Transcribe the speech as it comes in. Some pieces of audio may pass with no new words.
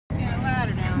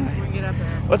get up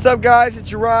there. What's up, guys?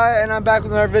 It's Uriah, and I'm back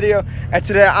with another video. And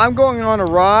today I'm going on a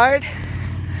ride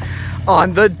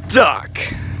on the Duck.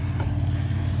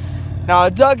 Now,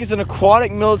 a Duck is an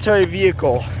aquatic military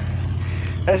vehicle.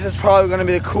 This is probably going to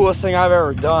be the coolest thing I've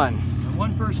ever done.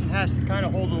 One person has to kind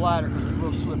of hold the ladder because it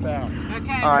will slip out.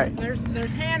 Okay. All right.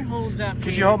 There's handholds up.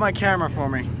 Could you hold my camera for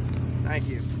me? Thank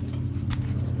you.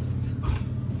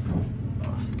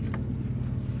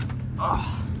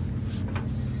 Oh.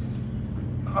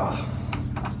 Oh.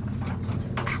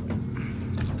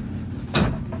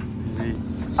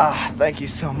 Thank you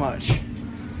so much.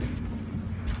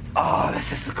 Oh,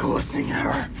 this is the coolest thing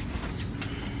ever.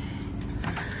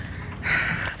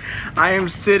 I am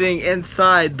sitting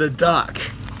inside the Duck.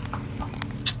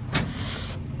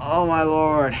 Oh my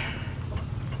Lord.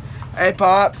 Hey,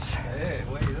 Pops. Hey,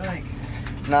 what do you think?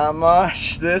 Not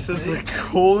much. This is the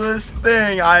coolest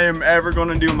thing I am ever going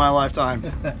to do in my lifetime.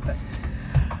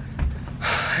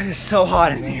 It is so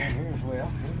hot in here.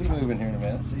 Well, we'll be moving here in a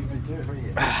minute. See right there. Where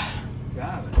you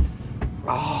got it.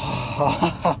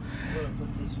 Oh.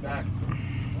 Put this back.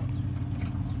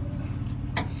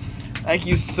 Thank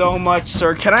you so much,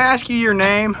 sir. Can I ask you your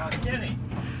name? Kenny.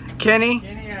 Kenny?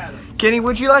 Kenny Adams. Kenny,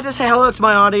 would you like to say hello to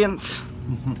my audience?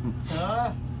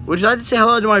 Huh? Would you like to say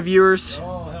hello to my viewers?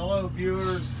 Oh, hello,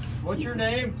 viewers. What's your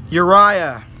name?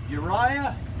 Uriah.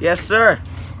 Uriah? Yes, sir.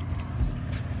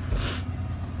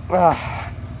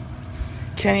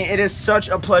 Kenny, it is such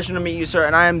a pleasure to meet you, sir,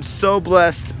 and I am so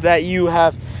blessed that you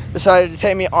have decided to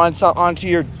take me onto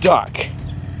your Duck.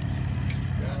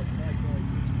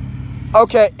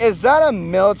 Okay, is that a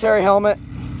military helmet?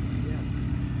 Yeah.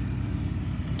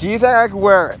 Do you think I could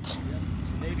wear it? It's a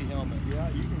Navy helmet. Yeah,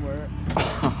 you can wear it.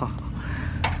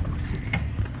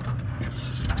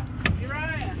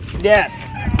 Uriah. Yes.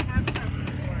 I have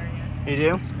something for you. You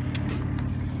do?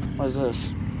 What is this?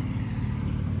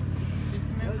 Just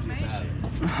some information.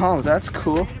 Oh, that's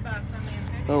cool. Read about some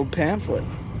amphibians. Little pamphlet.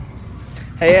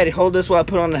 Hey, Eddie, hold this while I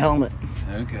put on the helmet.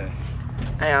 Okay.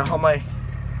 Hang on, hold my...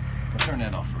 I'll turn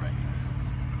that off for me.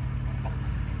 Well,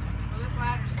 this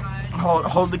ladder slide.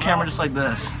 Hold the camera just like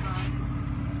this.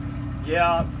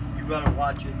 Yeah, you better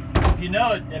watch it. If you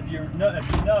know it, if you know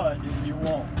it, you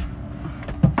won't.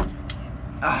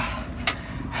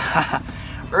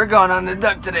 We're going on the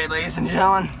Duck today, ladies and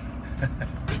gentlemen.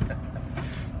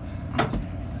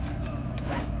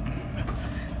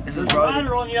 This is There's a probably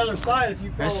ladder on the other side if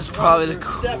you follow. This is probably the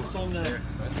steps on the. There,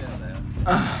 right down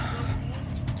there.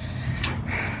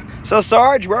 So,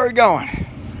 Sarge, where are we going?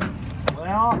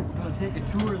 Well, I'm gonna take a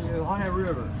tour of the Ohio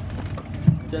River.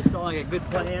 Does that sound like a good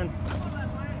plan?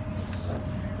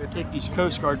 Gonna take these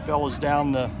Coast Guard fellas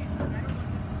down the.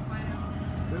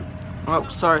 Oh,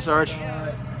 sorry, Sarge.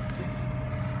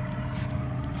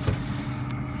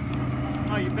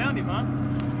 Oh, you found him, huh?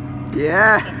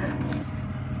 Yeah.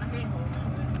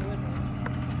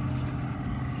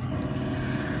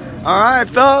 All right,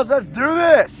 fellas, let's do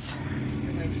this.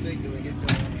 Have a seat till we get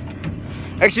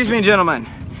done. Excuse me, gentlemen.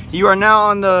 You are now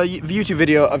on the YouTube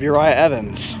video of Uriah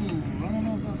Evans. I don't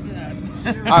know about that.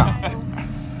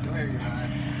 Come here,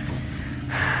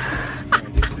 Uriah.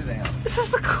 Just sit down. This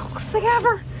is the coolest thing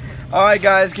ever. All right,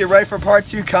 guys, get ready for part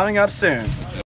 2 coming up soon.